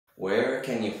Where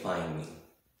can you find me?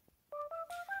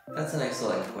 That's an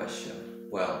excellent question.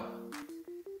 Well,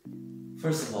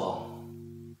 first of all,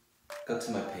 go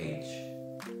to my page.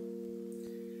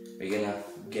 You're gonna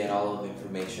get all of the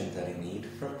information that I need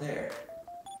from there.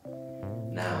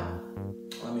 Now,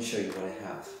 let me show you what I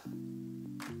have.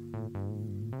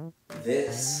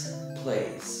 This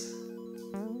place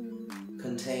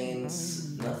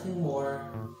contains nothing more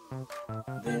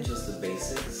than just the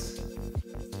basics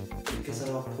because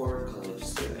I'm a poor college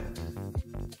student.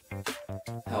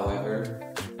 However,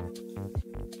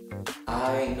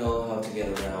 I know how to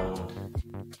get around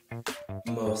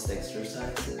most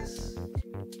exercises,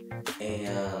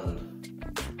 and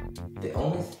the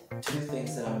only two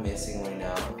things that I'm missing right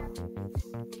now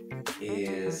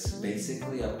is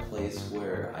basically a place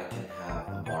where I can have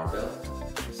a barbell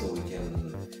so we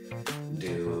can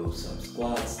do some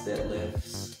squats,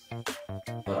 deadlifts,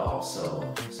 but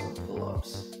also some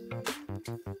pull-ups.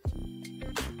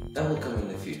 That will come in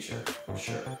the future for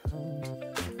sure.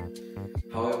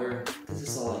 However, this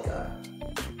is all I got.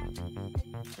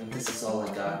 And this is all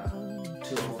I got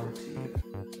to offer to you.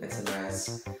 It's a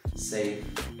nice, safe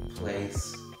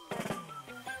place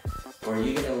where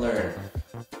you're gonna learn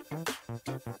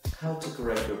how to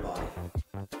correct your body,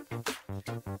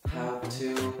 how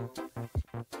to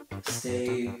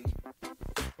stay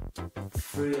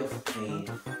free of pain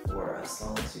for as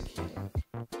long as you can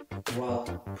while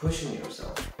pushing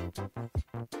yourself.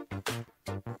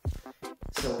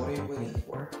 So what are you waiting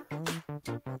for?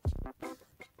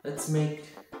 Let's make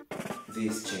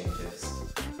these changes.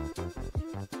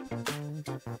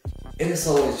 It is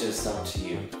always just up to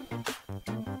you.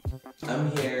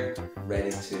 I'm here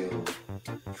ready to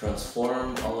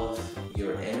transform all of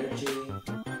your energy,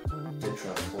 to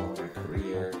transform your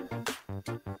career,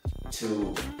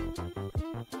 to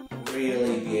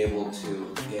really be able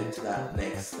to get to that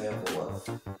next level of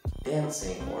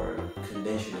dancing or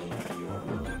conditioning that you are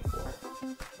looking for.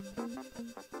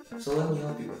 So let me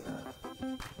help you with that.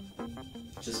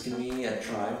 Just give me a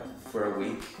try for a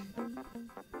week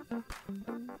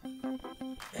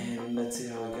and let's see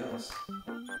how it goes.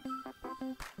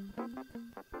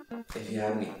 If you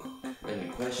have any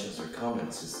questions or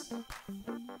comments, just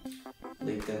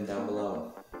leave them down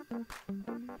below.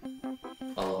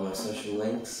 All of my social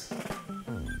links,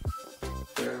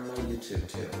 they're on my YouTube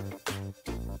too.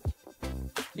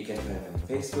 You can find me on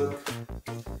Facebook,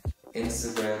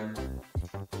 Instagram,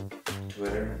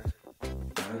 Twitter. I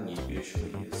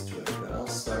usually use